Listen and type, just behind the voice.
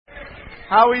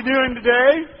How are we doing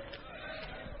today?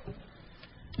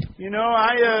 You know,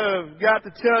 I got to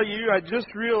tell you, I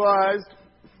just realized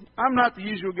I'm not the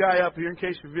usual guy up here in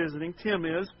case you're visiting. Tim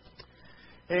is.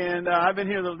 And I've been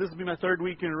here, this will be my third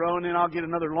week in a row, and then I'll get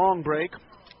another long break.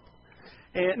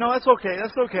 And no, that's okay.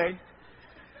 That's okay.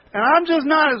 And I'm just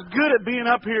not as good at being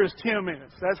up here as Tim is.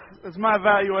 That's my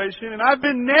evaluation. And I've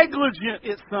been negligent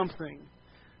at something.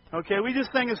 Okay, we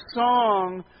just sang a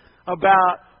song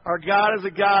about our God is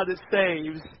a God that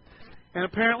saves. And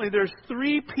apparently there's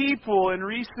 3 people in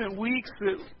recent weeks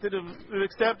that have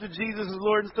accepted Jesus as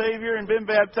Lord and Savior and been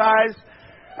baptized.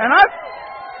 And I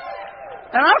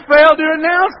failed to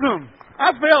announce them.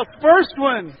 I failed. First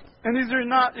one, and these are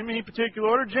not in any particular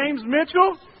order, James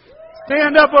Mitchell,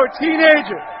 stand up, or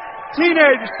teenager,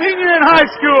 senior in high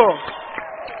school.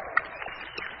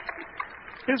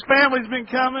 His family's been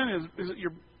coming.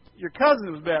 Your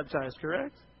cousin was baptized,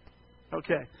 correct?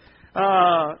 Okay.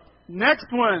 Next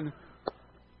one,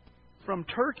 from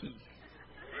Turkey,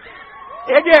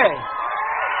 Ege.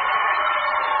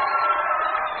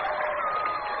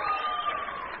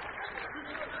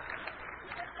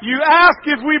 You ask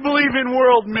if we believe in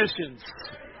world missions.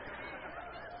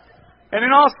 And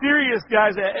in all seriousness,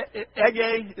 guys,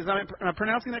 Ege, am I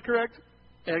pronouncing that correct?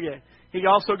 Ege. He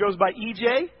also goes by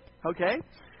EJ, okay,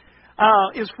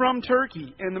 is from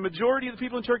Turkey. And the majority of the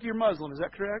people in Turkey are Muslim, is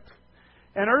that correct?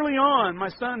 And early on, my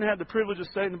son had the privilege of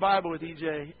studying the Bible with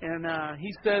EJ. And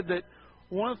he said that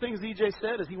one of the things EJ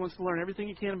said is he wants to learn everything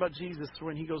he can about Jesus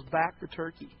when he goes back to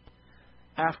Turkey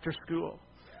after school.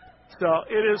 So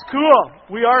it is cool.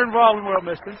 We are involved in world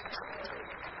missions.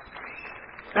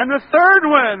 And the third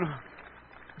one,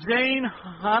 Jane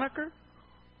Honaker.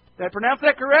 Did I pronounce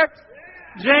that correct?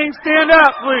 Jane, stand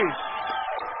up, please.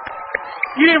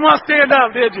 You didn't want to stand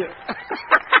up, did you?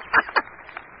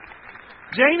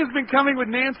 Jane has been coming with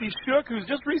Nancy Shook, who's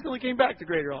just recently came back to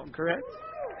Greater Alton, correct?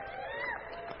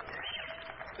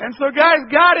 And so, guys,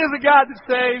 God is a God that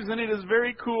saves, and it is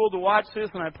very cool to watch this,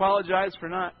 and I apologize for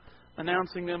not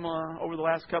announcing them over the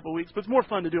last couple of weeks, but it's more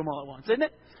fun to do them all at once, isn't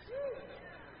it?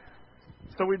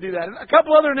 So we do that. And a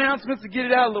couple other announcements to get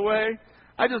it out of the way.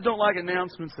 I just don't like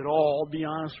announcements at all, I'll be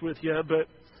honest with you, but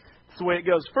it's the way it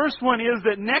goes. First one is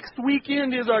that next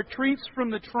weekend is our Treats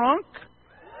from the Trunk.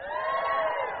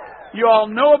 You all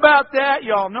know about that.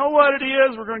 You all know what it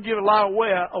is. We're going to give away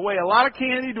a lot of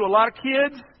candy to a lot of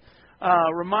kids.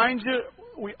 Remind you,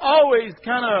 we always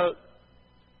kind of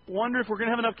wonder if we're going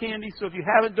to have enough candy. So if you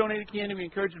haven't donated candy, we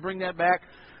encourage you to bring that back.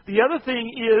 The other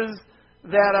thing is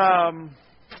that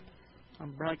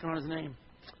I'm blanking on his name.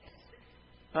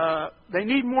 They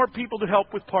need more people to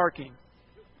help with parking.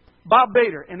 Bob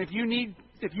Bader. And if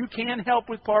you can help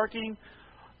with parking,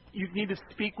 you need to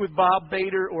speak with Bob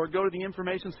Bader or go to the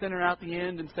information center out the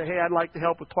end and say, hey, I'd like to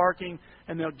help with parking,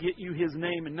 and they'll get you his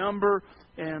name and number,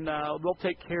 and they'll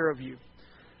take care of you.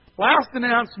 Last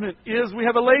announcement is we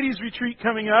have a ladies' retreat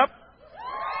coming up.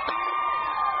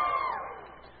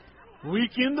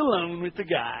 Weekend alone with the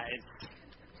guys.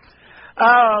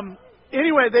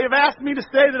 Anyway, they've asked me to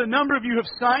say that a number of you have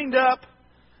signed up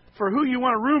for who you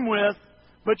want to room with,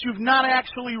 but you've not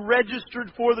actually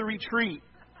registered for the retreat.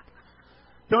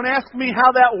 Don't ask me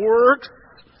how that works,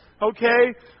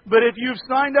 okay? But if you've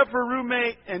signed up for a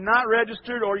roommate and not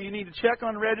registered, or you need to check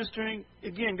on registering,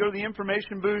 again, go to the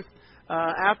information booth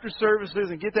after services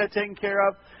and get that taken care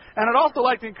of. And I'd also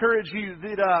like to encourage you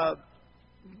that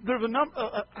there's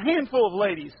a handful of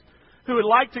ladies who would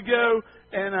like to go,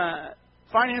 and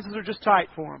finances are just tight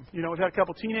for them. You know, we've had a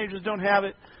couple teenagers don't have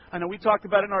it. I know we talked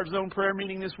about it in our zone prayer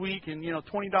meeting this week, and,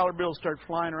 $20 bills started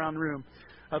flying around the room.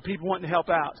 People wanting to help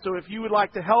out. So if you would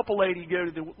like to help a lady go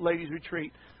to the ladies'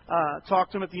 retreat,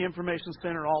 talk to them at the information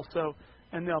center also,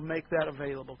 and they'll make that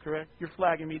available, correct? You're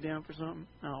flagging me down for something?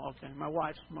 Oh, okay. My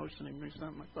wife's motioning me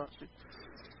something. I thought she...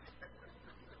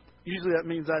 Usually that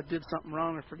means I did something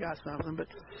wrong or forgot something. But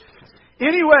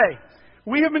anyway,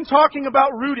 we have been talking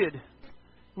about rooted.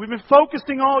 We've been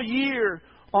focusing all year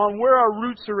on where our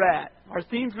roots are at. Our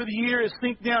theme for the year is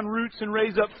Sink Down Roots and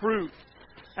Raise Up Fruit.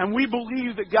 And we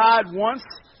believe that God wants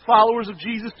followers of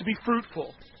Jesus to be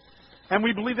fruitful. And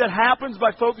we believe that happens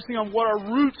by focusing on what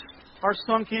our roots are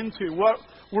sunk into, what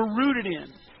we're rooted in.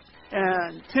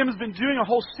 And Tim has been doing a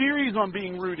whole series on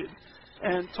being rooted,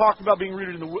 and talked about being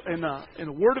rooted in the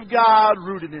Word of God,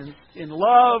 rooted in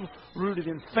love, rooted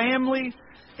in family.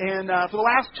 And for the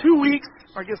last 2 weeks,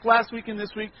 or I guess last week and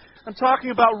this week, I'm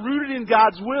talking about rooted in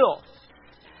God's will.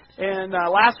 And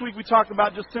last week we talked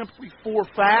about just simply 4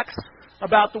 facts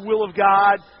about the will of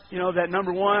God. That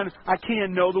number 1, I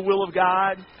can know the will of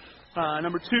God.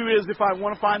 Number 2 is if I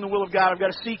want to find the will of God, I've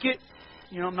got to seek it.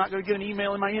 I'm not going to get an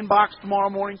email in my inbox tomorrow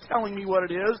morning telling me what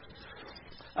it is.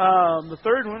 The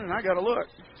third one, and I got to look,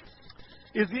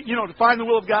 is, to find the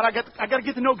will of God, I got to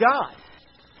get to know God.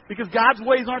 Because God's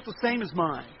ways aren't the same as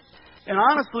mine. And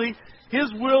honestly,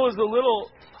 His will is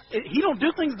He don't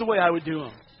do things the way I would do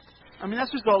them. I mean,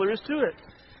 that's just all there is to it.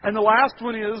 And the last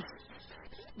one is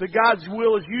that God's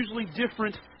will is usually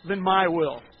different than my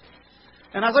will.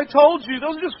 And as I told you,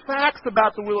 those are just facts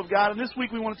about the will of God. And this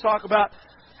week we want to talk about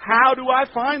how do I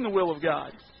find the will of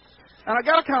God. And I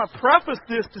got to kind of preface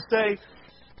this to say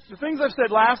the things I've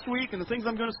said last week and the things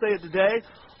I'm going to say today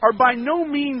are by no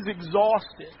means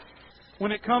exhaustive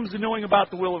when it comes to knowing about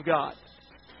the will of God.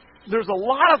 There's a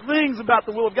lot of things about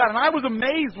the will of God. And I was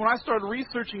amazed when I started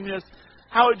researching this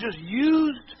how it just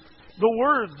used the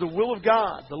words, the will of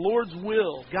God, the Lord's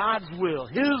will, God's will,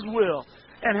 His will,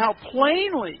 and how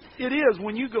plainly it is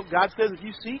when you go, God says if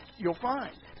you seek, you'll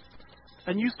find.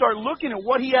 And you start looking at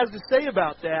what He has to say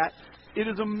about that, it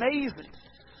is amazing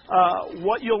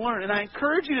what you'll learn. And I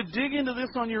encourage you to dig into this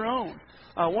on your own.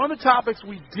 One of the topics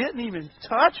we didn't even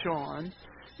touch on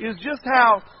is just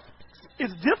how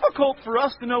it's difficult for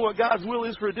us to know what God's will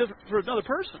is for another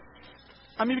person.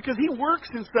 I mean, because He works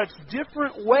in such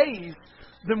different ways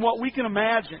than what we can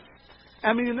imagine.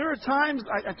 I mean, and there are times,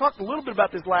 I talked a little bit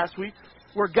about this last week,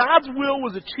 where God's will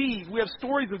was achieved. We have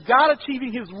stories of God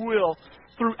achieving His will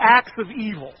through acts of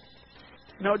evil.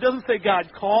 Now, it doesn't say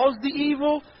God caused the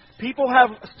evil. People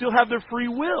still have their free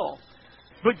will.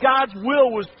 But God's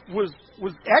will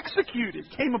was executed,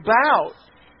 came about.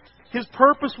 His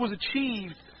purpose was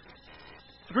achieved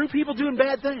through people doing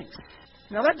bad things.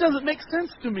 Now, that doesn't make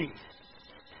sense to me.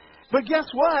 But guess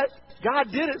what?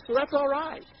 God did it, so that's all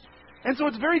right. And so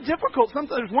it's very difficult. Sometimes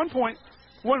there's one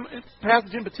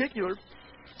passage in particular,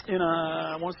 in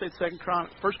I want to say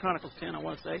First Chronicles 10, I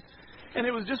want to say, and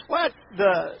it was just flat.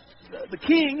 The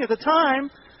king at the time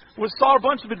saw a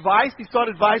bunch of advice. He sought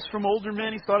advice from older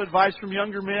men. He sought advice from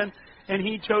younger men, and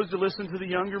he chose to listen to the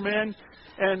younger men,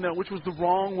 and which was the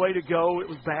wrong way to go. It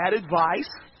was bad advice.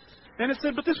 And it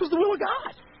said, but this was the will of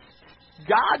God.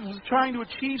 God was trying to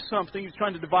achieve something. He was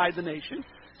trying to divide the nation.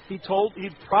 He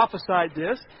prophesied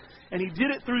this, and He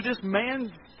did it through this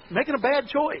man making a bad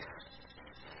choice.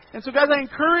 And so, guys, I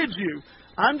encourage you.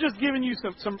 I'm just giving you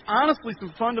some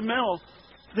fundamental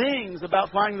things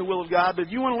about finding the will of God. But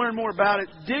if you want to learn more about it,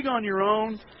 dig on your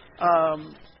own.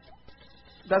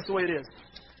 That's the way it is.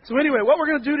 So anyway, what we're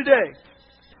going to do today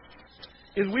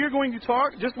is we are going to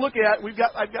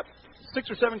I've got 6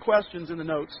 or 7 questions in the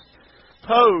notes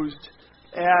posed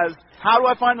as, how do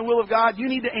I find the will of God? You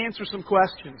need to answer some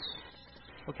questions.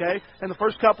 Okay? And the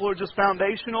first couple are just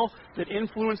foundational that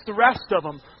influence the rest of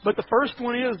them. But the first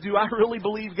one is, do I really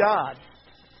believe God?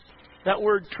 That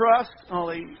word trust,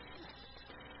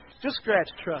 just scratch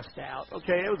trust out.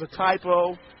 Okay? It was a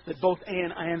typo that both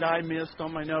Ann and I missed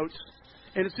on my notes.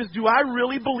 And it's just, do I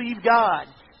really believe God?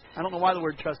 I don't know why the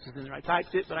word trust is in there. I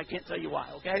typed it, but I can't tell you why,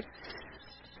 okay?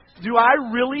 Do I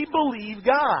really believe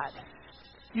God?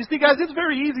 You see, guys, it's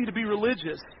very easy to be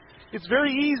religious. It's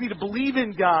very easy to believe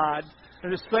in God,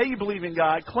 and to say you believe in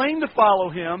God, claim to follow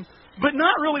Him, but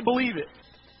not really believe it.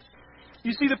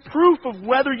 You see, the proof of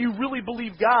whether you really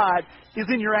believe God is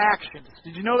in your actions.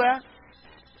 Did you know that?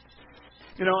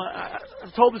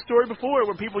 I've told the story before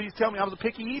where people used to tell me I was a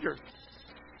picky eater.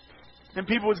 And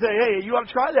people would say, hey, you ought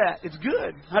to try that. It's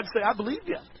good. I'd say, I believe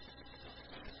you.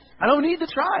 I don't need to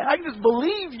try. I can just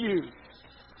believe you.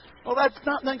 Well, that's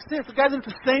not makes sense. The guy's in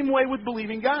the same way with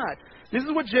believing God. This is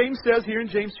what James says here in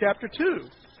James chapter 2.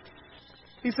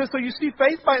 He says, so you see,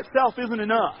 faith by itself isn't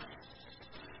enough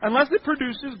unless it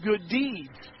produces good deeds.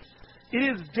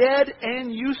 It is dead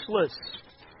and useless.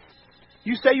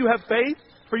 You say you have faith,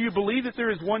 for you believe that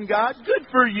there is one God? Good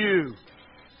for you.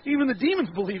 Even the demons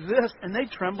believe this, and they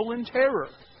tremble in terror.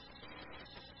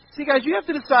 See, guys, you have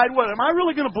to decide, am I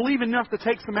really going to believe enough to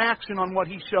take some action on what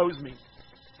He shows me?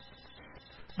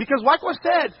 Because like I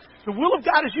said, the will of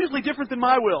God is usually different than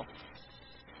my will.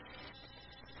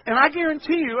 And I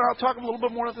guarantee you, I'll talk a little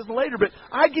bit more about this later, but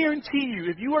I guarantee you,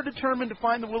 if you are determined to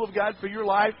find the will of God for your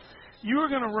life, you are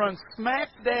going to run smack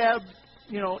dab,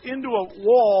 into a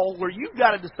wall where you've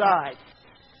got to decide,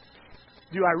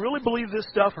 do I really believe this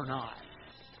stuff or not?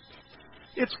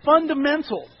 It's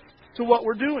fundamental to what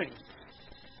we're doing.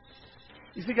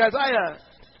 You see, guys,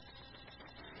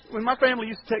 when my family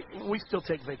used to we still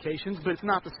take vacations, but it's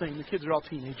not the same. The kids are all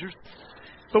teenagers.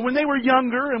 But when they were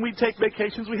younger and we'd take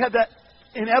vacations, we had that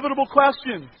inevitable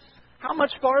question. How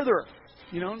much farther?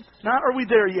 Not are we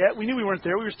there yet? We knew we weren't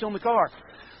there. We were still in the car.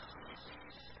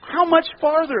 How much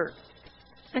farther?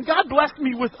 And God blessed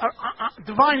me with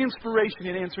divine inspiration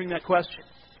in answering that question.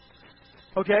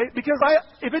 Okay? Because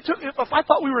if I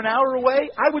thought we were an hour away,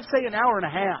 I would say an hour and a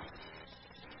half.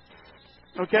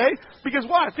 Okay? Because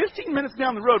why? 15 minutes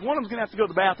down the road, one of them's going to have to go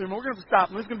to the bathroom, and we're going to have to stop,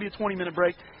 and this is going to be a 20-minute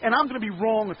break, and I'm going to be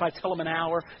wrong if I tell them an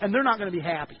hour, and they're not going to be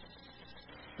happy.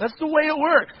 That's the way it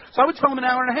works. So I would tell them an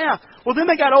hour and a half. Well, then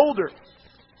they got older,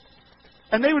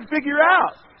 and they would figure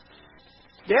out,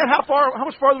 Dad, how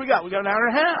much farther we got? We got an hour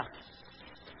and a half.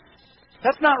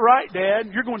 That's not right,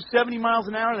 Dad. You're going 70 miles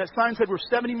an hour. That sign said we're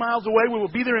 70 miles away. We will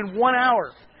be there in 1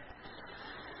 hour.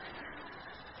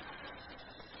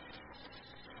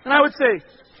 And I would say,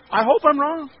 I hope I'm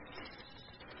wrong.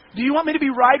 Do you want me to be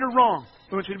right or wrong?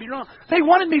 I want you to be wrong. They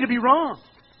wanted me to be wrong.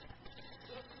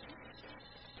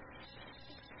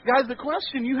 Guys, the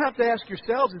question you have to ask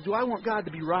yourselves is, do I want God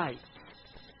to be right?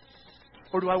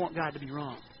 Or do I want God to be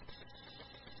wrong?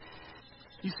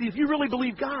 You see, if you really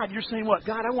believe God, you're saying, what?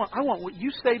 God, I want what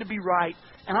you say to be right,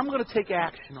 and I'm going to take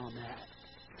action on that.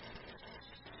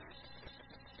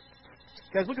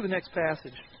 Guys, look at the next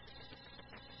passage.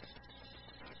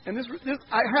 And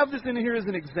I have this in here as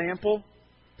an example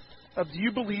of, do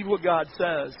you believe what God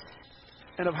says?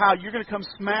 And of how you're going to come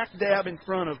smack dab in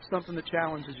front of something that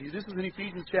challenges you. This is in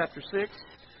Ephesians chapter 6.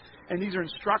 And these are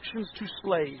instructions to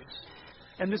slaves.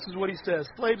 And this is what he says.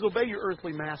 Slaves, obey your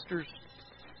earthly masters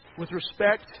with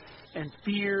respect and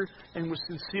fear and with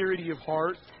sincerity of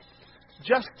heart,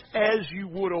 just as you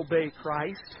would obey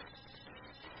Christ.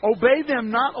 Obey them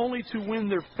not only to win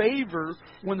their favor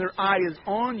when their eye is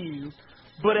on you,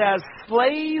 but as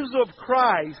slaves of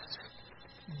Christ,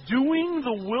 doing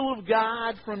the will of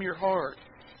God from your heart.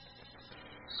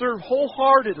 Serve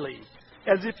wholeheartedly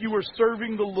as if you were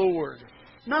serving the Lord,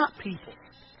 not people.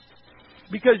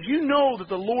 Because you know that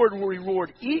the Lord will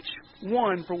reward each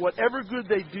one for whatever good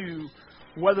they do,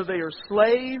 whether they are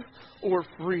slave or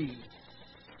free.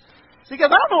 See, guys,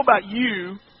 I don't know about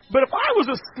you, but if I was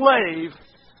a slave,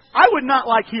 I would not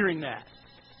like hearing that.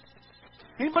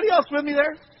 Anybody else with me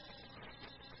there?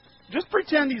 Just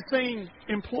pretend he's saying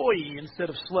employee instead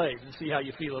of slave and see how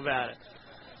you feel about it.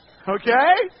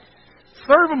 Okay?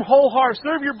 Serve him wholeheartedly.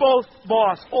 Serve your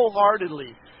boss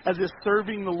wholeheartedly as if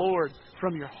serving the Lord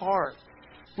from your heart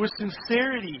with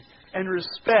sincerity and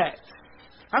respect.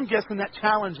 I'm guessing that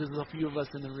challenges a few of us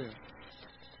in the room.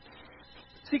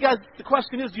 See, guys, the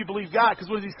question is, do you believe God? Because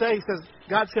what does he say? He says,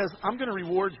 God says, I'm going to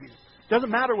reward you. Doesn't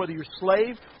matter whether you're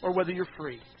slave or whether you're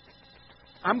free.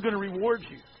 I'm going to reward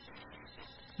you.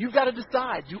 You've got to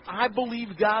decide, do I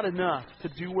believe God enough to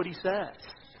do what he says?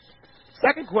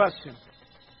 Second question,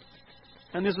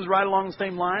 and this is right along the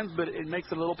same lines, but it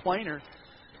makes it a little plainer,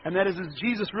 and that is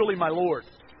Jesus really my Lord?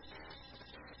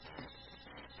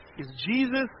 Is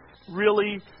Jesus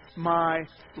really my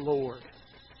Lord?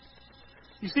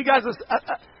 You see, guys,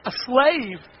 a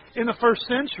slave in the first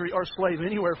century, or a slave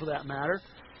anywhere for that matter,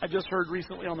 I just heard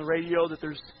recently on the radio that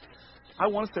there's, I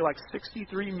want to say like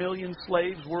 63 million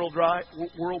slaves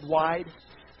worldwide.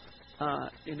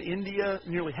 In India,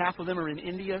 nearly half of them are in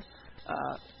India.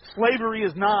 Slavery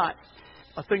is not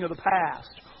a thing of the past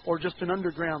or just an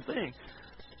underground thing.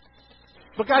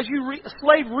 But guys, a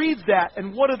slave reads that,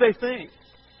 and what do they think?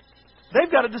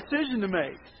 They've got a decision to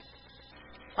make.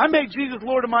 I made Jesus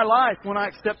Lord of my life when I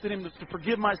accepted him to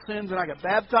forgive my sins and I got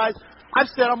baptized. I've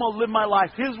said I'm going to live my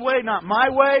life his way, not my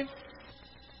way.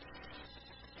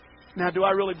 Now, do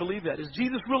I really believe that? Is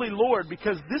Jesus really Lord?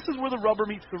 Because this is where the rubber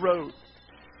meets the road.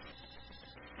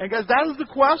 And guys, that is the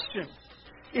question.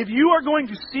 If you are going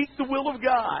to seek the will of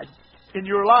God in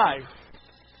your life,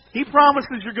 he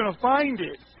promises you're going to find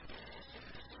it.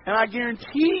 And I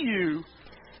guarantee you,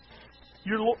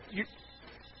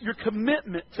 your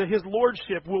commitment to his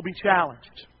lordship will be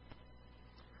challenged.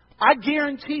 I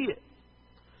guarantee it.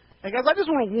 And guys, I just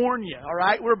want to warn you, all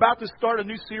right? We're about to start a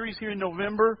new series here in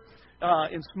November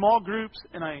in small groups,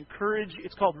 and I encourage you.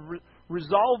 It's called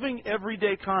Resolving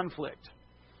Everyday Conflict.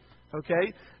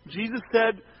 Okay? Jesus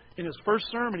said in his first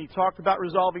sermon, he talked about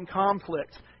resolving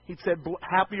conflict. He said,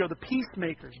 happy are the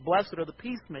peacemakers, blessed are the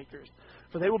peacemakers,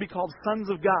 for they will be called sons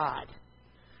of God.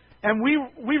 And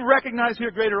we recognize here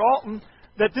at Greater Alton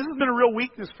that this has been a real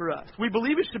weakness for us. We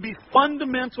believe it should be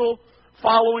fundamental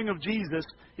following of Jesus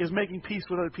is making peace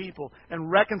with other people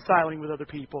and reconciling with other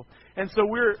people. And so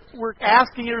we're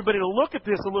asking everybody to look at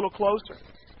this a little closer.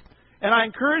 And I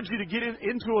encourage you to get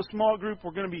into a small group.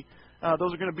 We're going to be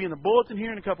those are going to be in the bulletin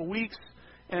here in a couple of weeks,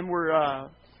 and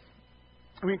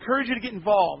we encourage you to get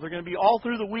involved. They're going to be all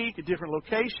through the week at different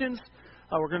locations.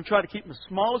 We're going to try to keep them as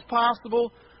small as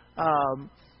possible.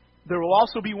 There will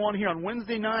also be one here on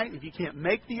Wednesday night. If you can't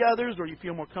make the others or you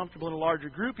feel more comfortable in a larger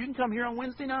group, you can come here on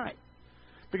Wednesday night.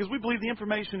 Because we believe the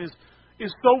information is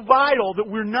so vital that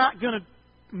we're not going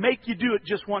to make you do it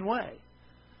just one way.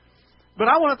 But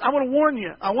I want to warn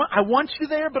you. I want you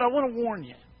there, but I want to warn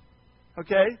you.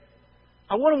 Okay?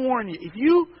 I want to warn you.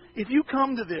 If you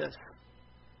come to this,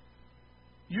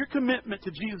 your commitment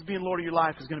to Jesus being Lord of your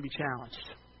life is going to be challenged.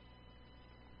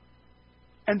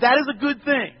 And that is a good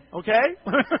thing, okay?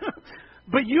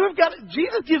 But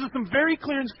Jesus gives us some very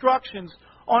clear instructions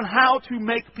on how to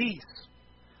make peace.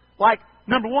 Like,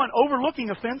 number one, overlooking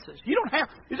offenses. You don't have,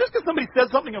 just because somebody says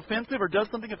something offensive or does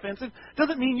something offensive,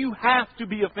 doesn't mean you have to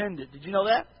be offended. Did you know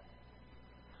that?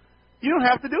 You don't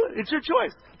have to do it. It's your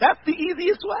choice. That's the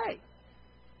easiest way.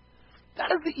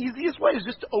 That is the easiest way, is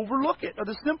just to overlook it, or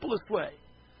the simplest way.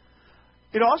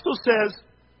 It also says,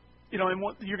 and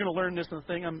you're going to learn this in the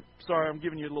thing. I'm sorry, I'm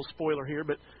giving you a little spoiler here,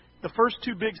 but the first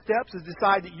two big steps is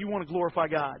decide that you want to glorify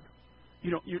God.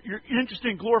 You're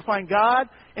interested in glorifying God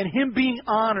and Him being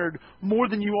honored more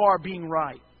than you are being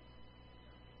right.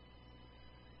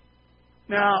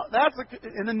 Now,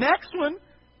 and the next one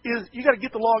is you got to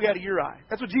get the log out of your eye.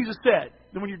 That's what Jesus said.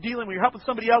 That when you're helping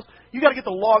somebody else, you got to get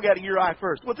the log out of your eye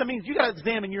first. What that means, you got to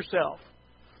examine yourself.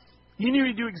 You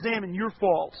need to examine your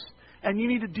faults, and you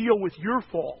need to deal with your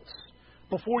faults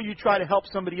before you try to help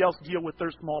somebody else deal with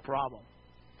their small problem.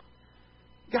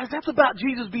 Guys, that's about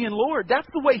Jesus being Lord. That's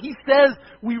the way He says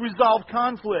we resolve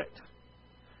conflict.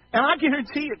 And I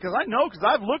guarantee it, because I know, because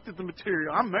I've looked at the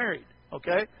material. I'm married,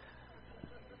 okay?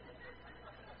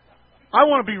 I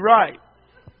want to be right.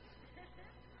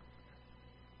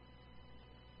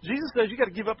 Jesus says you got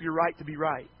to give up your right to be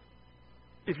right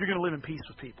if you're going to live in peace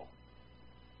with people.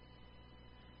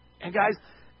 And guys,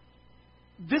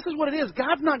 this is what it is.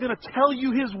 God's not going to tell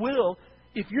you His will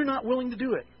if you're not willing to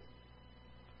do it.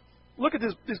 Look at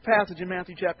this passage in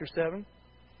Matthew chapter 7.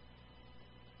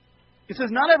 It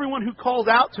says, "Not everyone who calls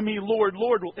out to me, 'Lord,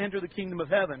 Lord,' will enter the kingdom of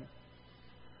heaven.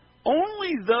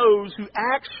 Only those who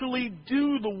actually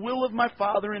do the will of my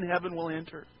Father in heaven will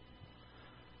enter."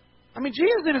 I mean,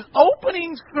 Jesus in His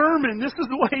opening sermon, this is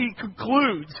the way He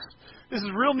concludes. This is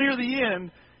real near the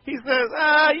end. He says,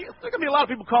 there's going to be a lot of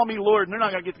people call me Lord, and they're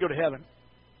not going to get to go to heaven.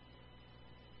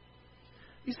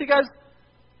 You see, guys,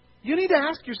 you need to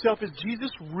ask yourself, is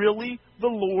Jesus really the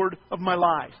Lord of my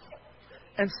life?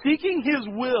 And seeking His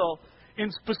will in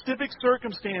specific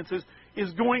circumstances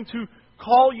is going to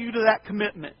call you to that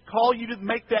commitment, call you to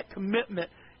make that commitment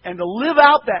and to live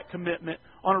out that commitment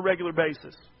on a regular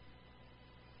basis.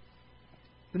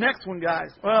 The next one, guys,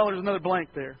 there's another blank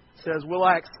there. It says, will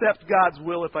I accept God's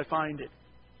will if I find it?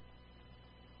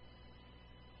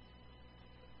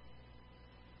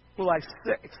 Will I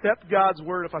accept God's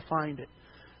word if I find it?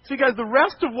 See, guys, the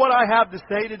rest of what I have to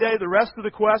say today, the rest of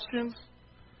the questions,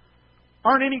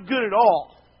 aren't any good at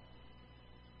all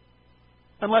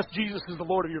unless Jesus is the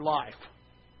Lord of your life.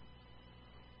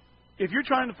 If you're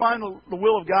trying to find the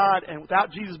will of God and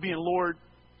without Jesus being Lord,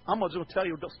 I'm going to tell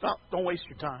you, don't waste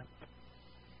your time.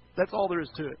 That's all there is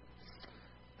to it.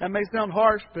 That may sound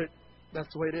harsh, but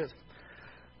that's the way it is.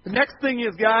 The next thing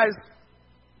is, guys,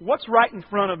 what's right in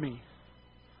front of me?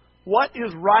 What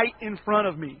is right in front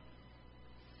of me?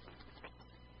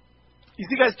 You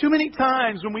see, guys, too many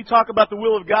times when we talk about the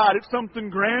will of God, it's something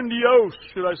grandiose.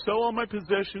 Should I sell all my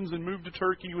possessions and move to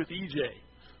Turkey with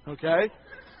EJ? Okay?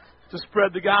 To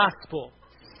spread the gospel.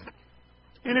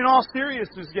 And in all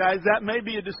seriousness, guys, that may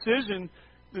be a decision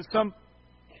that some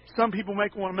people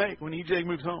want to make when EJ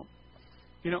moves home.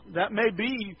 That may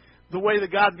be the way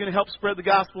that God's going to help spread the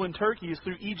gospel in Turkey is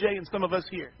through EJ and some of us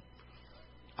here.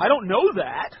 I don't know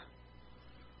that,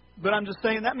 but I'm just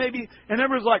saying that may be. And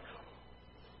everyone's like,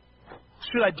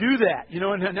 should I do that?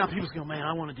 And now people go, man,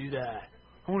 I want to do that.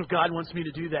 I wonder if God wants me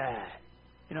to do that.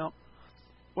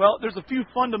 Well, there's a few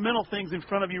fundamental things in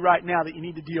front of you right now that you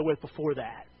need to deal with before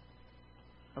that.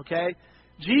 Okay?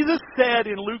 Jesus said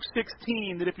in Luke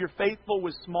 16 that if you're faithful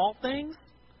with small things,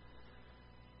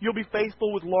 you'll be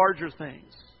faithful with larger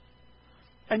things.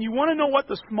 And you want to know what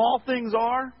the small things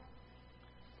are?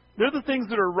 They're the things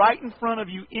that are right in front of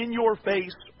you in your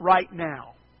face right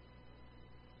now.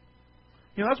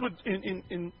 That's what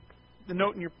in the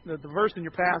note in the verse in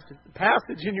your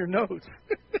passage in your notes.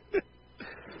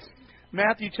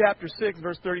 Matthew chapter 6,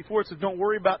 verse 34, it says, "Don't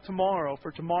worry about tomorrow,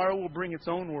 for tomorrow will bring its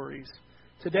own worries.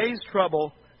 Today's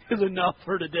trouble is enough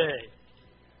for today."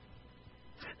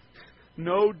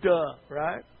 No duh,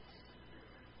 right?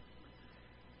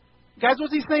 Guys,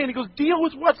 what's he saying? He goes, deal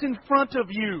with what's in front of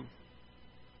you.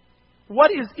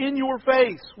 What is in your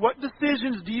face? What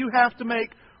decisions do you have to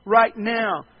make right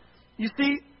now? You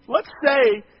see, let's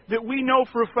say that we know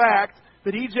for a fact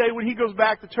that EJ, when he goes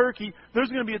back to Turkey, there's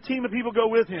going to be a team of people go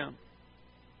with him.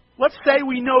 Let's say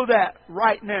we know that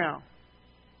right now.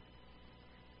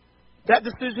 That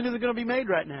decision isn't going to be made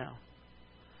right now.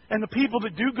 And the people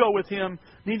that do go with Him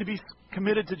need to be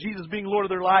committed to Jesus being Lord of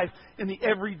their life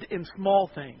in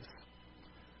small things,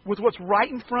 with what's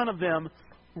right in front of them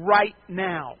right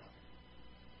now.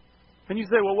 And you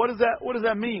say, well, what does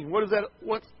that mean?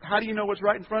 How do you know what's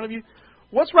right in front of you?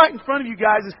 What's right in front of you,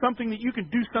 guys, is something that you can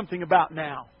do something about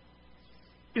now.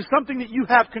 Is something that you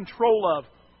have control of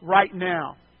right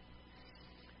now.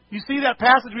 You see that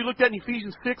passage we looked at in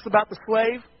Ephesians 6 about the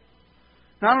slave?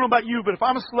 Now, I don't know about you, but if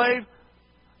I'm a slave,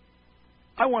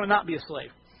 I want to not be a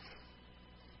slave.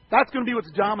 That's going to be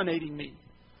what's dominating me.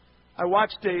 I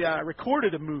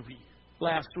recorded a movie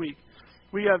last week.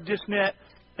 We have DishNet,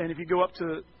 and if you go up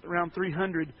to around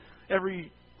 300,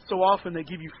 every so often they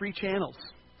give you free channels.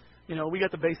 You know, we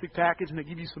got the basic package, and they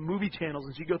give you some movie channels,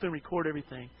 and you go through and record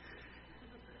everything.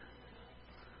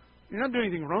 You're not doing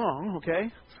anything wrong,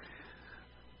 okay?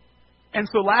 And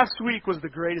so last week was The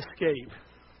Great Escape.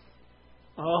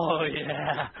 Oh,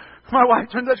 yeah. My wife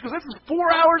turns out, she goes, this is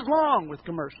 4 hours long with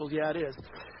commercials. Yeah, it is.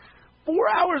 4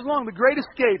 hours long, The Great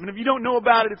Escape. And if you don't know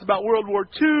about it, it's about World War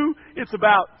II. It's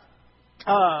about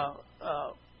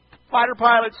fighter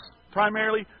pilots,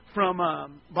 primarily, from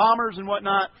bombers and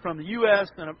whatnot, from the U.S.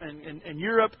 and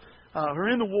Europe, who are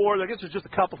in the war. I guess there's just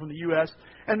a couple from the U.S.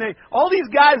 And all these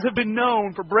guys have been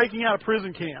known for breaking out of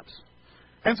prison camps.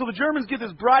 And so the Germans get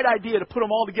this bright idea to put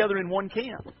them all together in one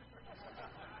camp.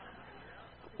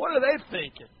 What are they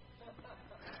thinking?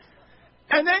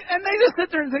 And they just sit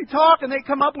there and they talk and they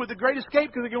come up with the Great Escape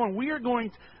because they're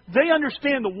going, they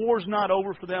understand the war's not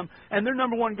over for them, and their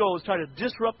number one goal is try to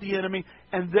disrupt the enemy,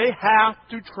 and they have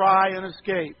to try and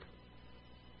escape.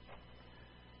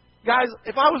 Guys,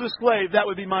 if I was a slave, that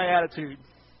would be my attitude.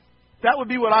 That would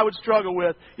be what I would struggle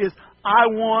with, is I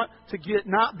want to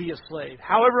not be a slave.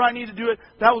 However I need to do it,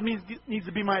 that needs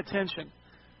to be my attention.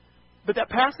 But that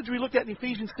passage we looked at in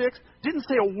Ephesians 6 didn't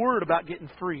say a word about getting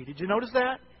free. Did you notice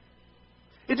that?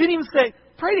 It didn't even say,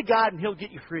 pray to God and He'll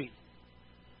get you free.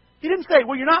 He didn't say,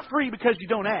 well, you're not free because you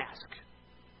don't ask.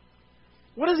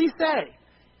 What does He say?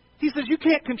 He says you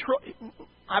can't control,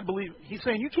 I believe, He's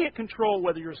saying you can't control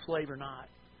whether you're a slave or not.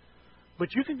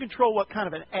 But you can control what kind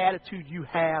of an attitude you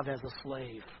have as a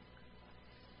slave.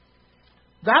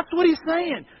 That's what He's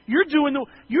saying. You're being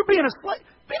a slave.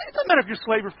 It doesn't matter if you're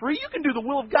slave or free. You can do the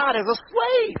will of God as a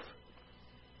slave.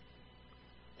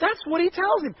 That's what He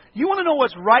tells him. You want to know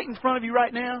what's right in front of you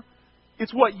right now?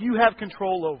 It's what you have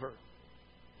control over.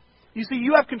 You see,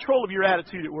 you have control of your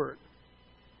attitude at work.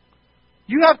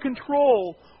 You have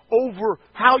control over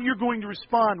how you're going to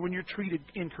respond when you're treated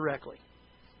incorrectly,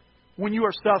 when you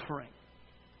are suffering.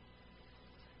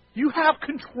 You have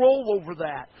control over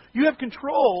that. You have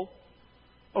control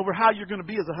over how you're going to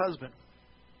be as a husband.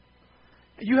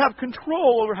 You have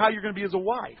control over how you're going to be as a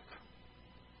wife.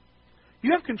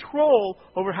 You have control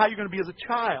over how you're going to be as a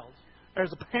child or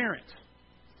as a parent.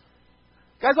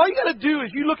 Guys, all you got to do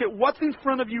is you look at what's in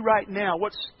front of you right now,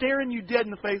 what's staring you dead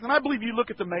in the face. And I believe you look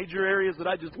at the major areas that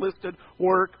I just listed: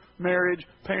 work, marriage,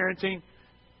 parenting,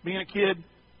 being a kid,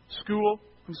 school.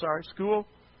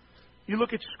 You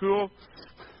look at your school.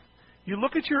 You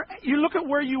look at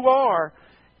where you are.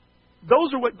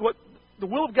 Those are what the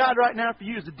will of God right now for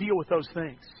you is to deal with those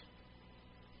things.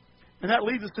 And that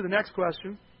leads us to the next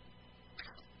question.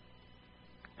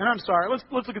 And I'm sorry, let's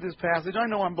look at this passage. I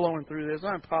know I'm blowing through this.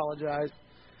 I apologize.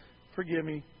 Forgive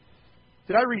me.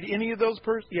 Did I read any of those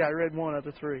Yeah, I read one of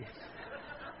the three.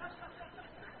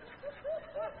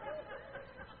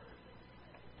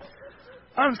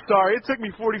 I'm sorry. It took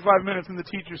me 45 minutes in the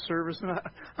teacher's service, and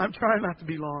I'm trying not to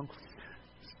be long.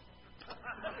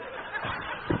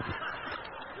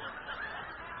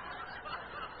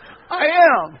 I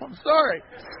am. I'm sorry.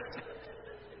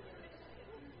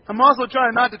 I'm also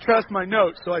trying not to trust my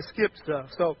notes, so I skipped stuff.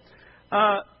 So,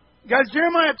 guys,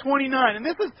 Jeremiah 29, and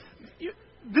this is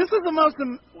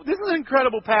an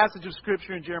incredible passage of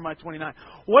Scripture in Jeremiah 29.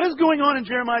 What is going on in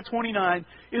Jeremiah 29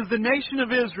 is the nation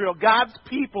of Israel, God's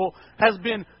people, has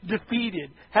been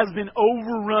defeated, has been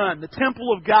overrun. The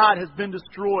temple of God has been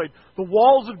destroyed. The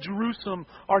walls of Jerusalem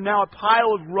are now a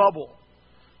pile of rubble.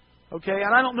 Okay,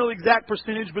 and I don't know the exact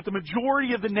percentage, but the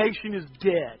majority of the nation is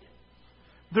dead.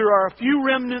 There are a few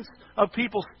remnants of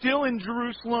people still in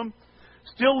Jerusalem,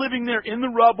 still living there in the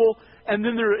rubble, and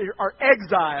then there are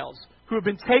exiles who have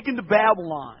been taken to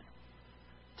Babylon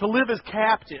to live as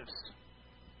captives.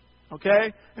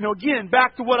 Okay? And again,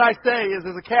 back to what I say is,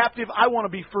 as a captive, I want to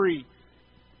be free.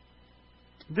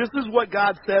 This is what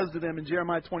God says to them in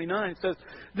Jeremiah 29. It says,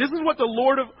 this is what the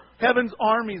Lord of Heaven's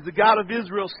armies, the God of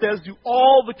Israel, says to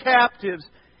all the captives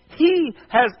He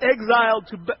has exiled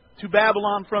to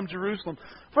Babylon from Jerusalem.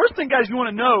 First thing, guys, you want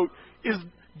to note is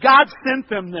God sent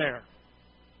them there.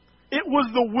 It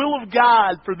was the will of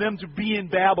God for them to be in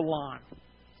Babylon.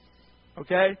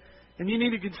 Okay? And you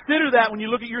need to consider that when you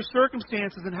look at your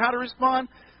circumstances and how to respond.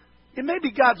 It may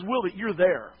be God's will that you're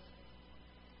there.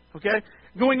 Okay?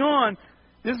 Going on,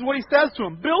 this is what he says to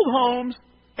them. Build homes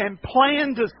and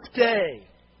plan to stay.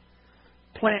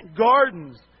 Plant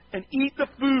gardens and eat the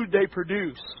food they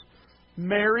produce.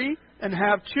 Marry and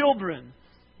have children.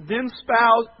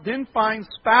 Then find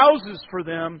spouses for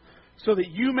them so that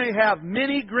you may have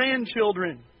many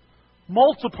grandchildren.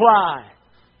 Multiply.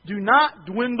 Do not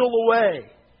dwindle away.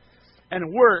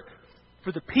 And work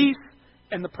for the peace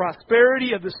and the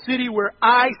prosperity of the city where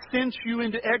I sent you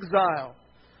into exile.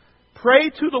 Pray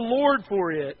to the Lord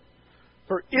for it,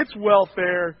 for its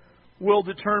welfare will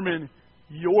determine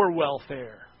your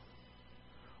welfare.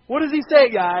 What does he say,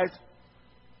 guys?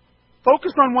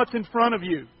 Focus on what's in front of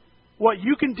you, what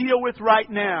you can deal with right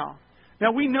now.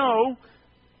 Now, we know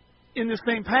in the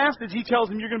same passage, he tells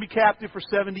them you're going to be captive for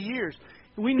 70 years.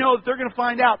 We know that they're going to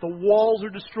find out the walls are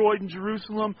destroyed in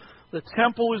Jerusalem, the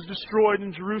temple is destroyed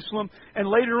in Jerusalem, and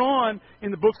later on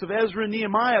in the books of Ezra and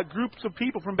Nehemiah, groups of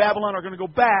people from Babylon are going to go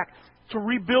back to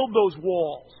rebuild those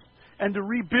walls and to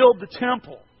rebuild the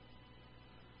temple.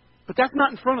 But that's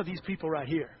not in front of these people right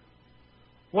here.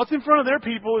 What's in front of their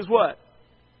people is what?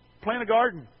 Plant a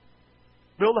garden.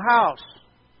 Build a house.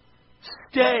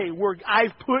 Stay where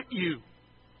I've put you.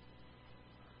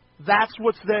 That's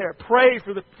what's there. Pray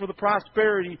for the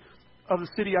prosperity of the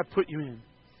city I've put you in.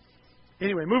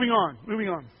 Anyway, moving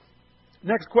on.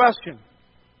 Next question.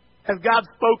 Has God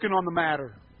spoken on the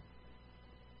matter?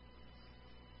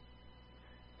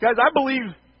 Guys, I believe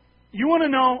you want to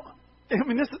know. I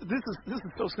mean, this is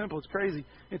so simple. It's crazy.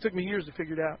 It took me years to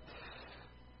figure it out.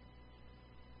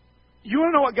 You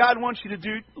want to know what God wants you to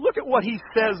do? Look at what He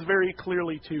says very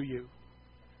clearly to you.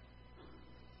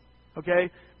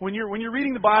 Okay? When you're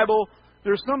reading the Bible,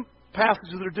 there's some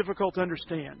passages that are difficult to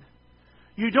understand.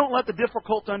 You don't let the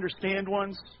difficult to understand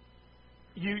ones,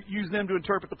 you use them to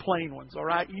interpret the plain ones, all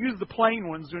right? You use the plain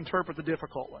ones to interpret the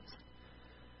difficult ones.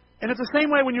 And it's the same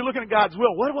way when you're looking at God's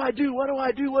will. What do I do? What do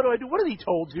I do? What do I do? What has He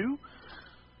told you?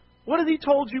 What has He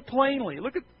told you plainly?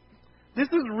 Look at, this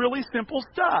is really simple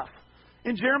stuff.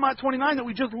 In Jeremiah 29 that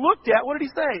we just looked at, what did He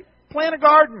say? Plant a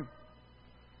garden.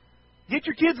 Get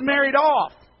your kids married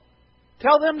off.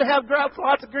 Tell them to have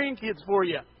lots of grandkids for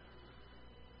you.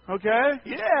 Okay?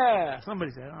 Yeah.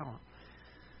 Somebody said, I don't know.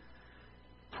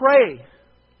 Pray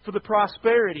for the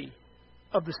prosperity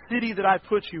of the city that I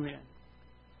put you in.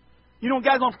 You know,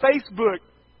 guys, on Facebook,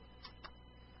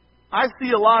 I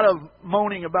see a lot of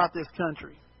moaning about this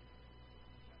country.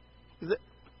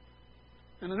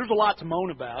 And there's a lot to moan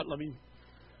about. Let me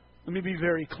be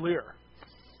very clear.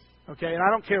 Okay? And I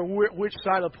don't care which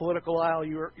side of the political aisle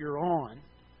you're on.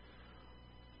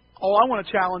 All I want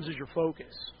to challenge is your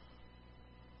focus.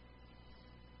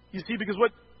 You see, because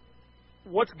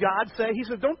what's God say? He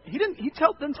said, He didn't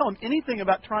tell them anything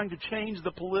about trying to change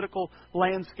the political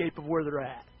landscape of where they're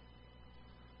at.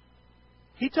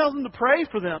 He tells them to pray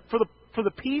for them, for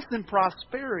the peace and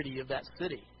prosperity of that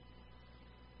city.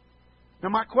 Now,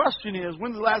 my question is,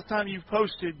 when's the last time you've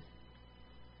posted,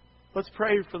 let's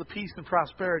pray for the peace and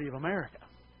prosperity of America?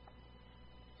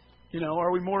 You know,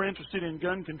 are we more interested in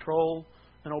gun control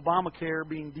and Obamacare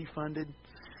being defunded?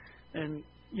 And,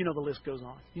 you know, the list goes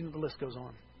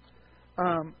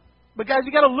on. But, guys,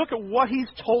 you got to look at what He's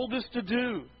told us to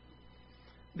do.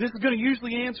 This is going to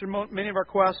usually answer many of our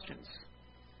questions.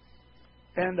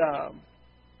 And,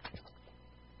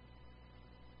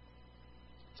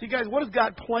 see, guys, what has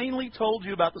God plainly told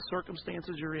you about the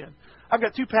circumstances you're in? I've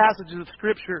got two passages of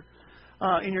Scripture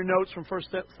in your notes from 1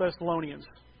 Thessalonians.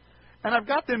 And I've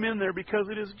got them in there because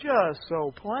it is just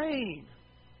so plain.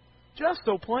 Just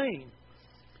so plain.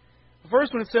 The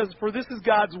first one, it says, for this is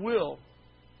God's will,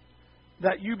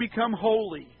 that you become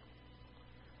holy,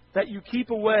 that you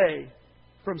keep away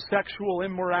from sexual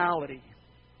immorality.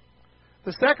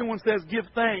 The second one says, give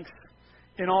thanks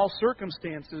in all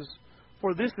circumstances,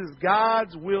 for this is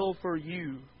God's will for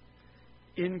you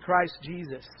in Christ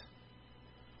Jesus.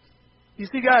 You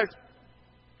see, guys,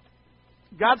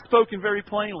 God's spoken very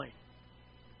plainly.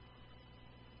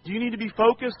 Do you need to be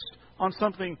focused on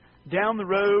something down the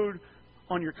road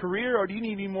on your career, or do you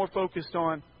need to be more focused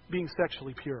on being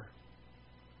sexually pure?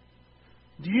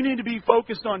 Do you need to be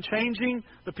focused on changing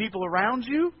the people around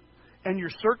you and your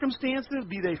circumstances,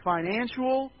 be they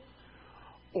financial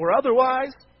or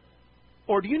otherwise?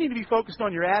 Or do you need to be focused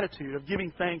on your attitude of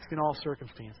giving thanks in all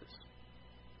circumstances?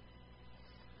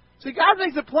 See, God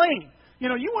makes it plain. You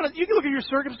know, you can look at your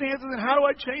circumstances and how do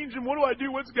I change them? What do I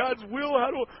do? What's God's will?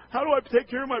 How do I take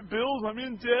care of my bills? I'm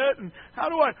in debt. And how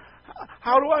do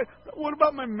What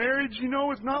about my marriage?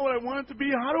 It's not what I want it to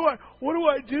be. What do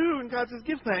I do? And God says,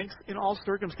 give thanks in all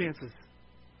circumstances.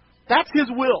 That's His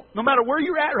will. No matter where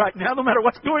you're at right now, no matter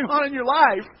what's going on in your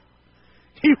life,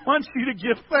 He wants you to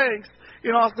give thanks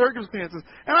in all circumstances.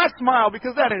 And I smile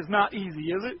because that is not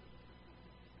easy, is it?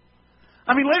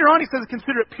 I mean, later on He says,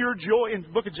 consider it pure joy. In the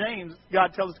book of James,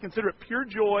 God tells us, consider it pure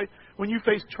joy when you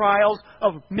face trials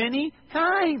of many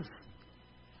kinds.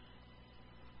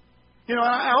 And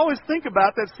I always think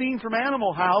about that scene from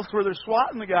Animal House where they're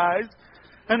swatting the guys,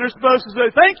 and they're supposed to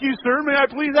say, thank you, sir, may I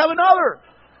please have another?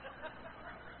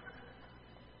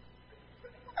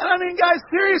 And I mean, guys,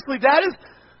 seriously, that is,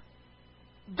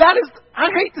 I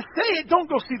hate to say it, don't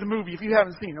go see the movie if you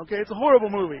haven't seen it, okay? It's a horrible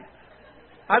movie.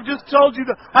 I just told you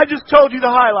the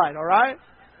highlight, all right?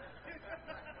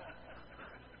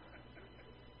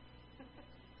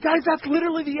 Guys, that's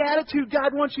literally the attitude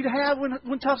God wants you to have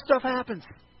when tough stuff happens.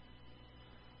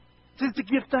 It's to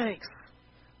give thanks.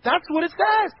 That's what it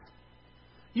says.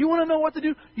 You want to know what to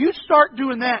do? You start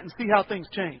doing that and see how things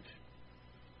change.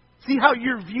 See how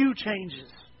your view changes.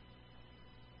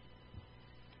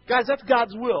 Guys, that's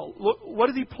God's will. Look, what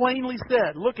has He plainly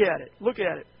said? Look at it. Look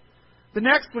at it. The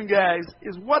next one, guys,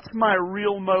 is what's my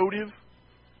real motive?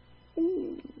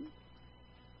 Ooh.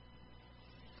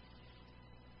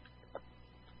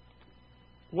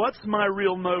 What's my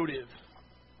real motive?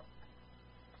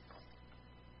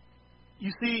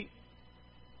 You see,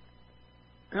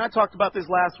 and I talked about this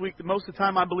last week, that most of the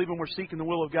time I believe when we're seeking the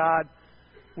will of God,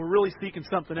 we're really seeking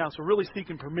something else. We're really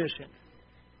seeking permission.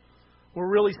 We're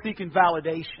really seeking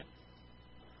validation.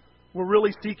 We're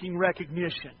really seeking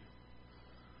recognition.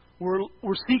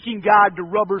 We're seeking God to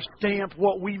rubber stamp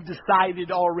what we've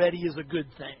decided already is a good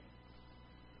thing.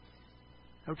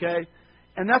 Okay?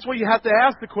 And that's why you have to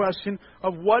ask the question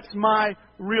of what's my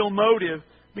real motive?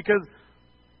 Because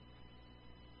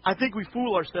I think we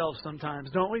fool ourselves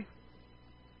sometimes, don't we?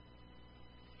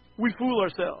 We fool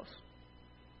ourselves.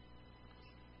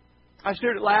 I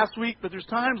shared it last week, but there's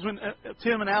times when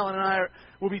Tim and Alan and I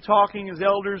will be talking as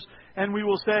elders, and we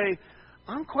will say,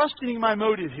 I'm questioning my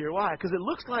motive here. Why? Because it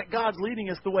looks like God's leading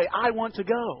us the way I want to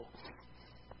go.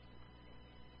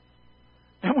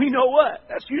 And we know what?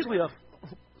 That's usually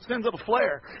sends up a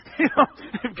flare.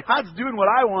 If God's doing what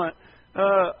I want,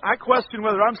 I question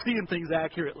whether I'm seeing things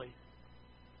accurately.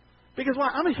 Because why?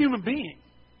 I'm a human being.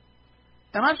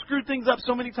 And I've screwed things up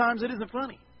so many times it isn't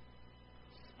funny.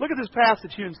 Look at this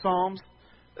passage here in Psalms.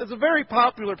 It's a very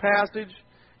popular passage,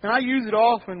 and I use it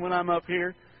often when I'm up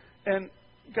here. And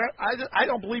I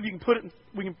don't believe we can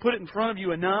put it in front of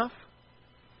you enough,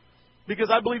 because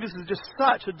I believe this is just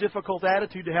such a difficult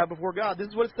attitude to have before God. This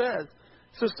is what it says.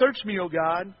 It says, search me, O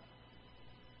God,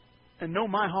 and know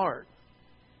my heart.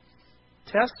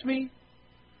 Test me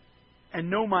and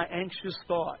know my anxious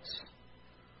thoughts.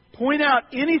 Point out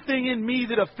anything in me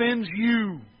that offends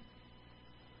you,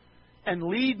 and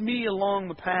lead me along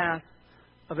the path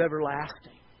of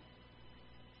everlasting.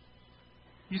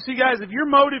 You see, guys, if your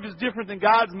motive is different than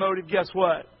God's motive, guess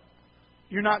what?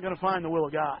 You're not going to find the will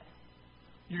of God.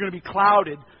 You're going to be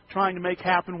clouded trying to make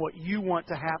happen what you want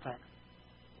to happen.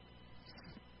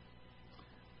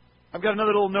 I've got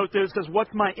another little note there that says,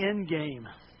 what's my end game?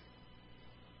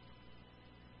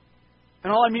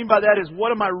 And all I mean by that is,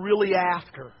 what am I really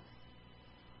after?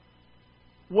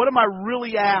 What am I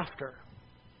really after?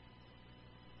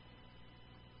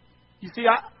 You see,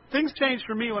 things changed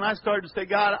for me when I started to say,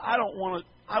 God, I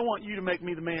want you to make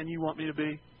me the man you want me to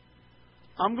be.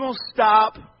 I'm going to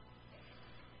stop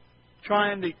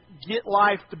trying to get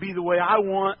life to be the way I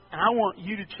want, and I want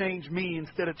you to change me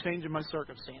instead of changing my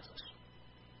circumstances.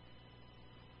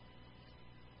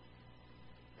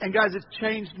 And guys, it's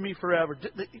changed me forever.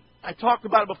 I talked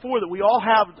about it before that we all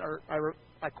have,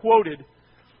 I quoted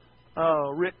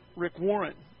Rick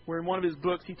Warren, where in one of his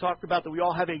books he talked about that we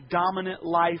all have a dominant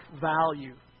life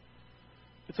value.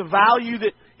 It's a value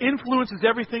that influences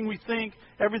everything we think,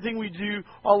 everything we do,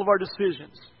 all of our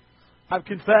decisions. I've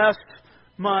confessed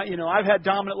I've had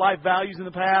dominant life values in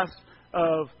the past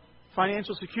of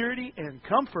financial security and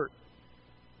comfort.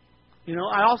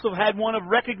 I also had one of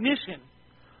recognition,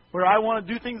 where I want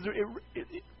to do things.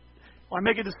 I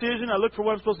make a decision, I look for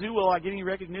what I'm supposed to do. Will I get any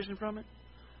recognition from it?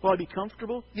 Will I be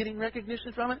comfortable getting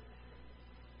recognition from it?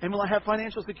 And will I have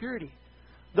financial security?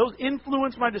 Those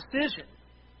influence my decision.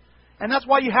 And that's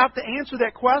why you have to answer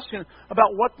that question about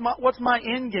what's my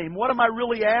end game? What am I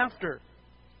really after?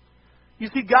 You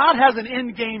see, God has an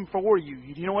end game for you.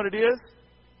 Do you know what it is?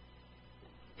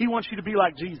 He wants you to be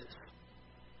like Jesus.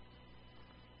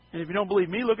 And if you don't believe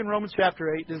me, look in Romans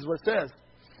chapter 8. This is what it says.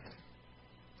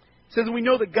 It says, we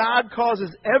know that God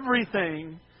causes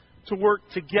everything to work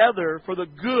together for the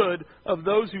good of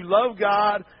those who love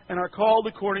God and are called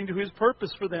according to His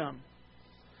purpose for them.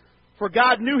 For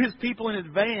God knew His people in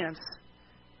advance,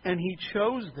 and He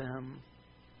chose them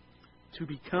to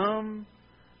become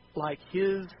like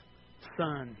His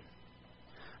Son.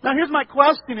 Now here's my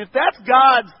question. If that's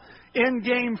God's end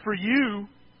game for you,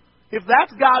 if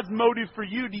that's God's motive for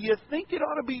you, do you think it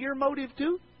ought to be your motive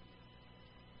too?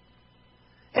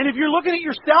 And if you're looking at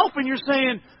yourself and you're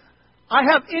saying, I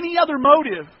have any other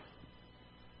motive,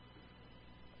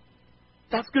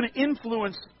 that's going to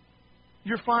influence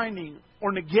your finding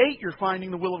or negate your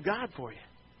finding the will of God for you.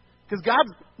 Because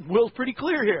God's will is pretty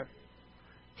clear here.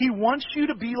 He wants you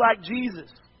to be like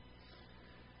Jesus.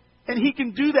 And He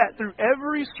can do that through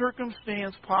every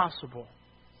circumstance possible.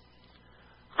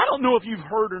 I don't know if you've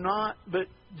heard or not, but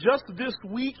just this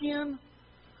weekend,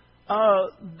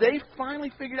 they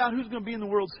finally figured out who's going to be in the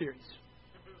World Series.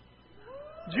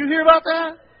 Did you hear about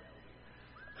that?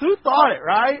 Who thought it,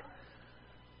 right?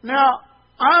 Now,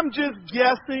 I'm just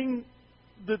guessing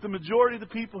that the majority of the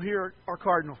people here are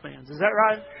Cardinal fans. Is that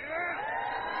right?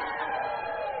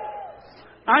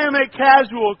 I am a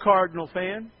casual Cardinal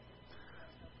fan.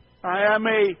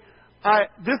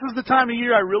 This is the time of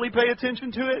year I really pay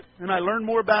attention to it, and I learn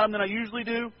more about them than I usually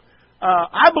do.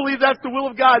 I believe that's the will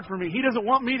of God for me. He doesn't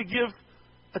want me to give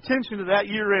attention to that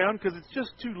year-round because it's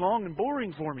just too long and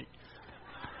boring for me.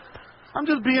 I'm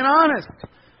just being honest.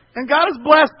 And God has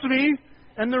blessed me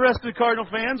and the rest of the Cardinal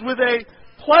fans with a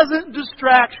pleasant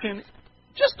distraction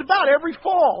just about every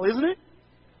fall, isn't it?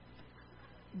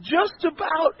 Just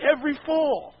about every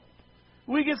fall.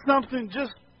 We get something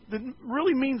just that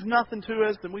really means nothing to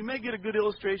us, and we may get a good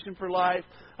illustration for life,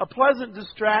 a pleasant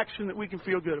distraction that we can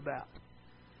feel good about.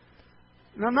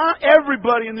 Now, not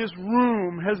everybody in this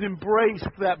room has embraced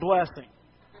that blessing.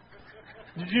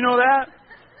 Did you know that?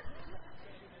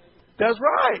 That's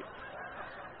right.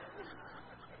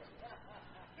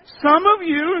 Some of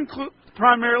you,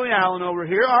 primarily Alan over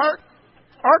here, are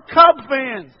Cub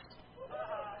fans.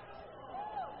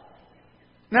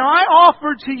 Now, I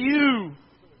offer to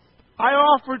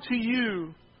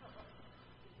you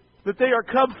that they are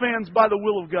Cub fans by the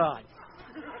will of God.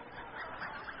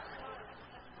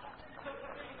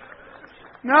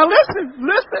 Now listen.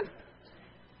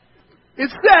 It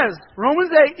says,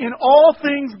 Romans 8, in all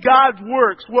things God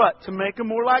works, what? To make them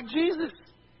more like Jesus.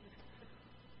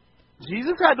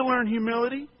 Jesus had to learn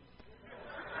humility.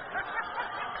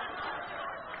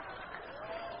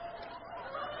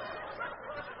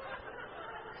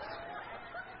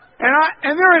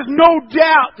 And there is no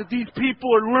doubt that these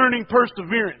people are learning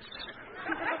perseverance.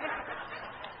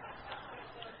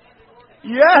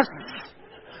 Yes.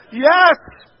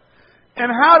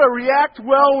 And how to react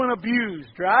well when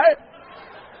abused, right?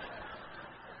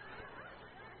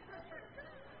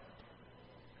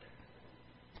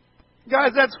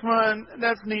 Guys, that's fun.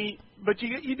 That's neat. But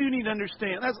you do need to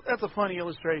understand. That's a funny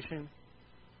illustration.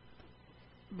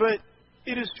 But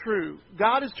it is true.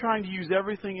 God is trying to use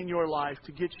everything in your life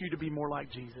to get you to be more like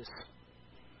Jesus.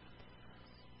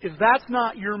 If that's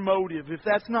not your motive, if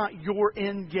that's not your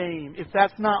end game, if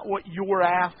that's not what you're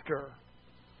after,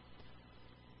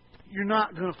 you're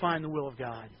not going to find the will of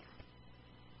God.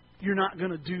 You're not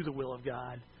going to do the will of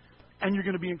God. And you're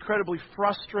going to be incredibly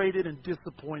frustrated and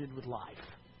disappointed with life.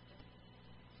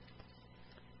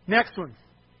 Next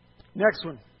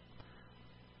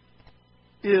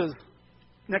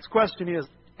question is,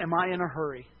 am I in a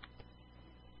hurry?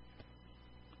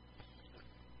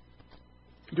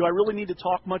 Do I really need to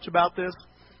talk much about this?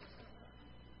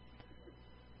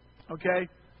 Okay.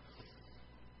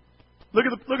 Look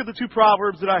at the two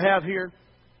proverbs that I have here.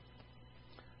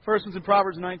 First one's in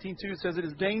Proverbs 19:2. It says, it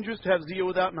is dangerous to have zeal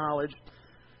without knowledge,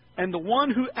 and the one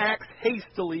who acts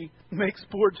hastily makes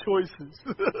poor choices.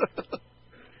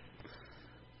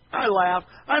 I laugh.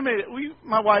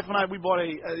 My wife and I, we bought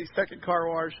a second car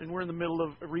wash, and we're in the middle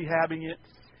of rehabbing it.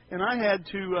 And I had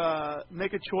to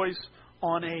make a choice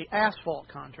on an asphalt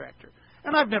contractor.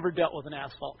 And I've never dealt with an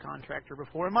asphalt contractor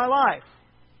before in my life.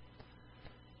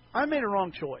 I made a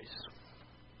wrong choice.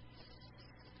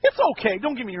 It's okay,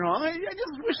 don't get me wrong. I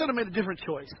just wish I'd have made a different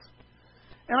choice.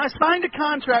 And I signed a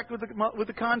contract with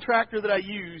the contractor that I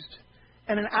used,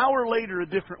 and an hour later a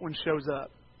different one shows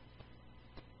up.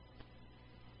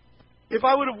 If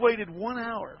I would have waited 1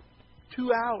 hour,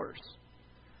 2 hours,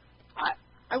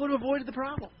 I would have avoided the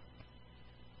problem.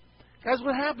 Guys,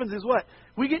 what happens is what?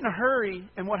 We get in a hurry,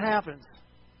 and what happens?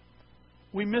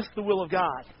 We miss the will of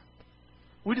God.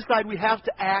 We decide we have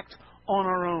to act on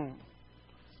our own.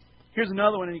 Here's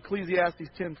another one in Ecclesiastes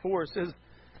 10:4. It says,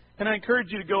 and I encourage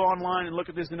you to go online and look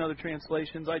at this in other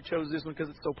translations. I chose this one because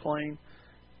it's so plain,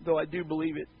 though I do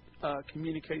believe it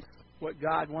communicates what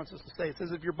God wants us to say. It says,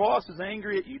 if your boss is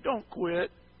angry at you, don't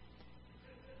quit.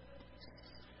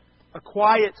 A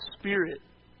quiet spirit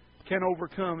can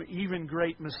overcome even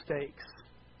great mistakes.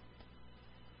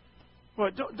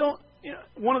 But don't you know,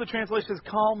 one of the translations says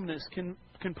calmness can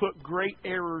put great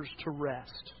errors to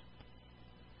rest.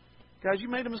 Guys, you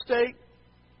made a mistake.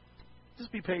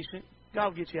 Just be patient. God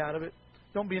will get you out of it.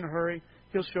 Don't be in a hurry.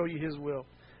 He'll show you His will.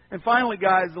 And finally,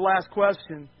 guys, the last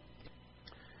question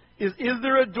is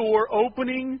there a door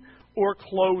opening or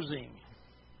closing?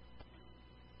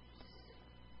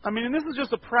 I mean, and this is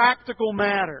just a practical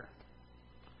matter.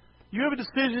 You have a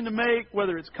decision to make,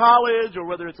 whether it's college or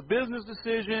whether it's a business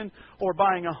decision or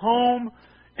buying a home,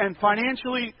 and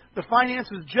financially, the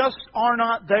finances just are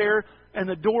not there and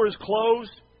the door is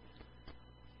closed,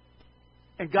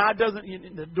 and God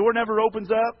doesn't, the door never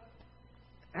opens up.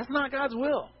 That's not God's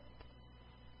will.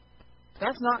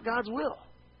 That's not God's will.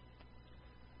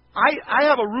 I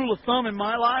have a rule of thumb in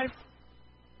my life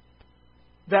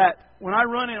that when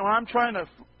I'm trying to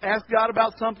ask God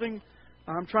about something,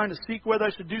 I'm trying to seek whether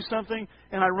I should do something,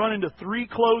 and I run into 3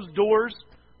 closed doors,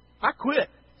 I quit.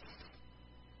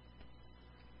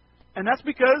 And that's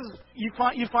because you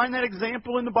find that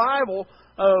example in the Bible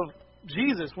of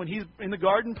Jesus when He's in the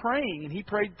garden praying, and He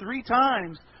prayed 3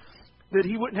 times that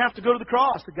He wouldn't have to go to the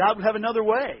cross, that God would have another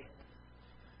way.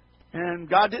 And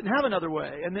God didn't have another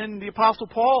way. And then the Apostle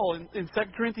Paul in 2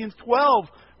 Corinthians 12,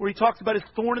 where he talks about his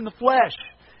thorn in the flesh.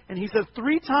 And he says,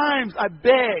 3 times I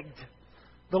begged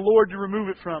the Lord to remove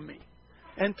it from me.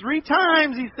 And 3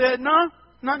 times he said, no, I'm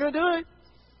not going to do it.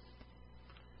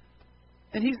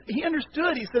 And he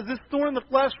understood. He says, this thorn in the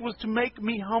flesh was to make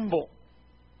me humble.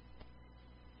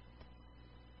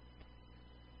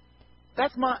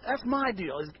 That's my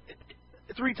deal.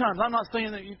 3 times. I'm not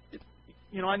saying that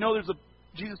I know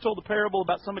Jesus told the parable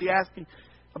about somebody asking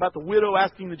about the widow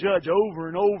asking the judge over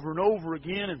and over and over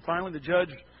again, and finally the judge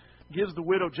gives the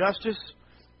widow justice.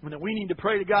 And that we need to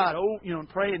pray to God, and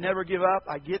pray and never give up.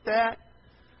 I get that,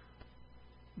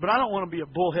 but I don't want to be a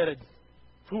bullheaded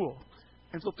fool.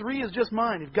 And so 3 is just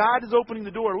mine. If God is opening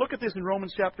the door, look at this in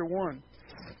Romans chapter 1.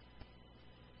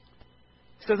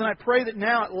 It says, and I pray that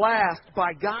now at last,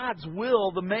 by God's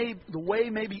will, the way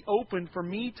may be opened for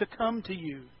me to come to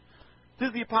you. This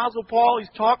is the Apostle Paul. He's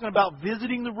talking about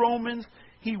visiting the Romans.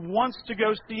 He wants to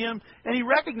go see them. And he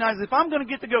recognizes, if I'm going to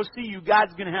get to go see you,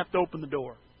 God's going to have to open the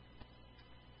door.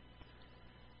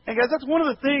 And guys, that's one of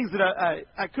the things that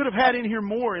I could have had in here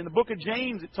more. In the book of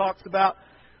James, it talks about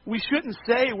we shouldn't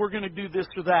say we're going to do this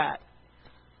or that.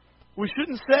 We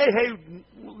shouldn't say, hey,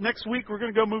 next week we're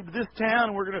going to go move to this town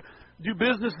and we're going to do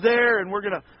business there and we're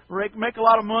going to make a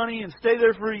lot of money and stay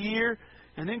there for a year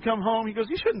and then come home. He goes,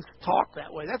 you shouldn't talk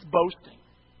that way. That's boasting.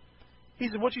 He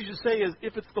said, what you should say is,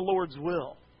 if it's the Lord's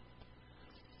will.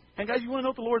 And guys, you want to know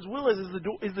what the Lord's will is?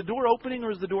 Is the door opening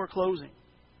or is the door closing?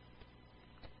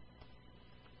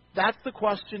 That's the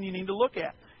question you need to look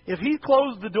at. If He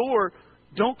closed the door,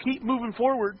 don't keep moving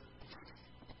forward.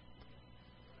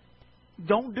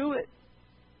 Don't do it.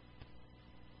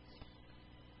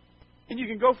 And you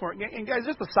can go for it. And guys,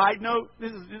 just a side note.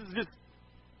 This is just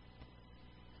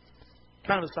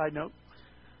kind of a side note.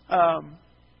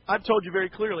 I've told you very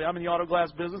clearly, I'm in the auto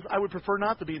glass business. I would prefer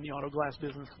not to be in the auto glass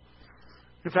business.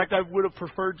 In fact, I would have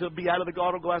preferred to be out of the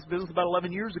auto glass business about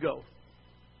 11 years ago.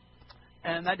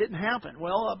 And that didn't happen.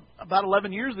 Well, about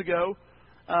 11 years ago,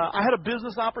 I had a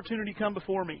business opportunity come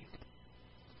before me.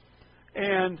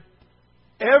 And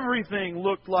everything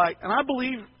looked like, and I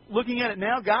believe, looking at it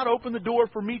now, God opened the door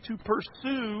for me to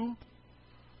pursue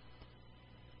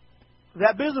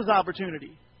that business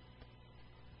opportunity.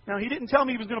 Now, He didn't tell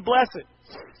me He was going to bless it.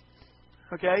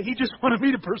 Okay? He just wanted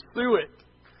me to pursue it.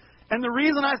 And the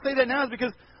reason I say that now is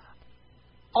because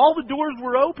all the doors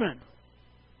were open.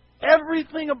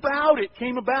 Everything about it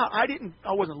came about. I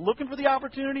wasn't looking for the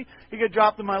opportunity. It got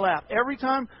dropped in my lap. Every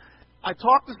time I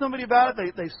talked to somebody about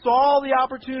it, they saw the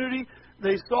opportunity.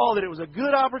 They saw that it was a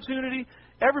good opportunity.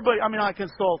 I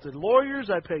consulted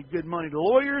lawyers. I paid good money to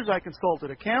lawyers. I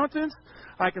consulted accountants.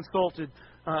 I consulted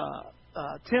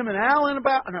Tim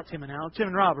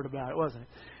and Robert about it, wasn't it?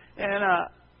 And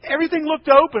everything looked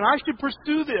open. I should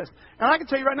pursue this. And I can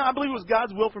tell you right now, I believe it was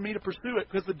God's will for me to pursue it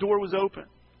because the door was open.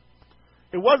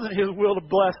 It wasn't His will to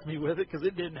bless me with it because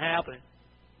it didn't happen.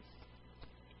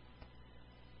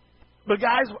 But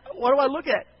guys, what do I look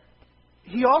at?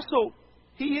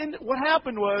 What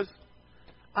happened was,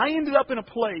 I ended up in a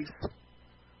place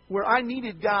where I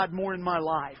needed God more in my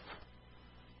life,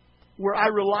 where I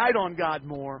relied on God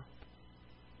more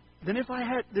than if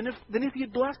He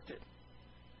had blessed it.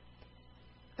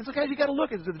 And so, guys, you got to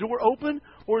look: is the door open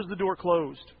or is the door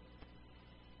closed?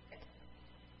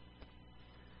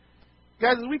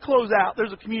 Guys, as we close out,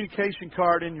 there's a communication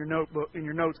card in your notebook, in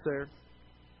your notes there,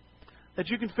 that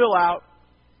you can fill out.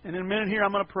 And in a minute here,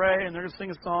 I'm going to pray, and they're going to sing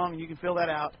a song, and you can fill that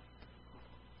out.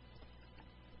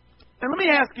 And let me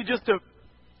ask you just to,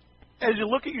 as you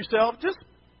look at yourself, just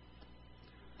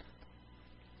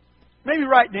maybe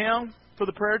write down for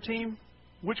the prayer team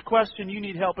which question you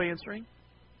need help answering.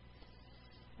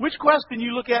 Which question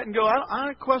you look at and go,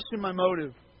 I question my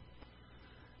motive.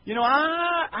 You know,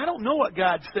 I don't know what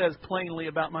God says plainly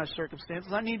about my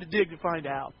circumstances. I need to dig to find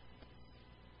out.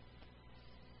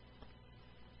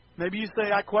 Maybe you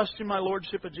say, I question my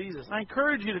lordship of Jesus. I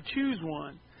encourage you to choose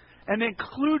one and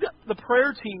include the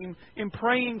prayer team in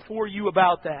praying for you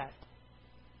about that.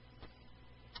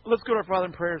 Let's go to our Father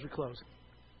in prayer as we close.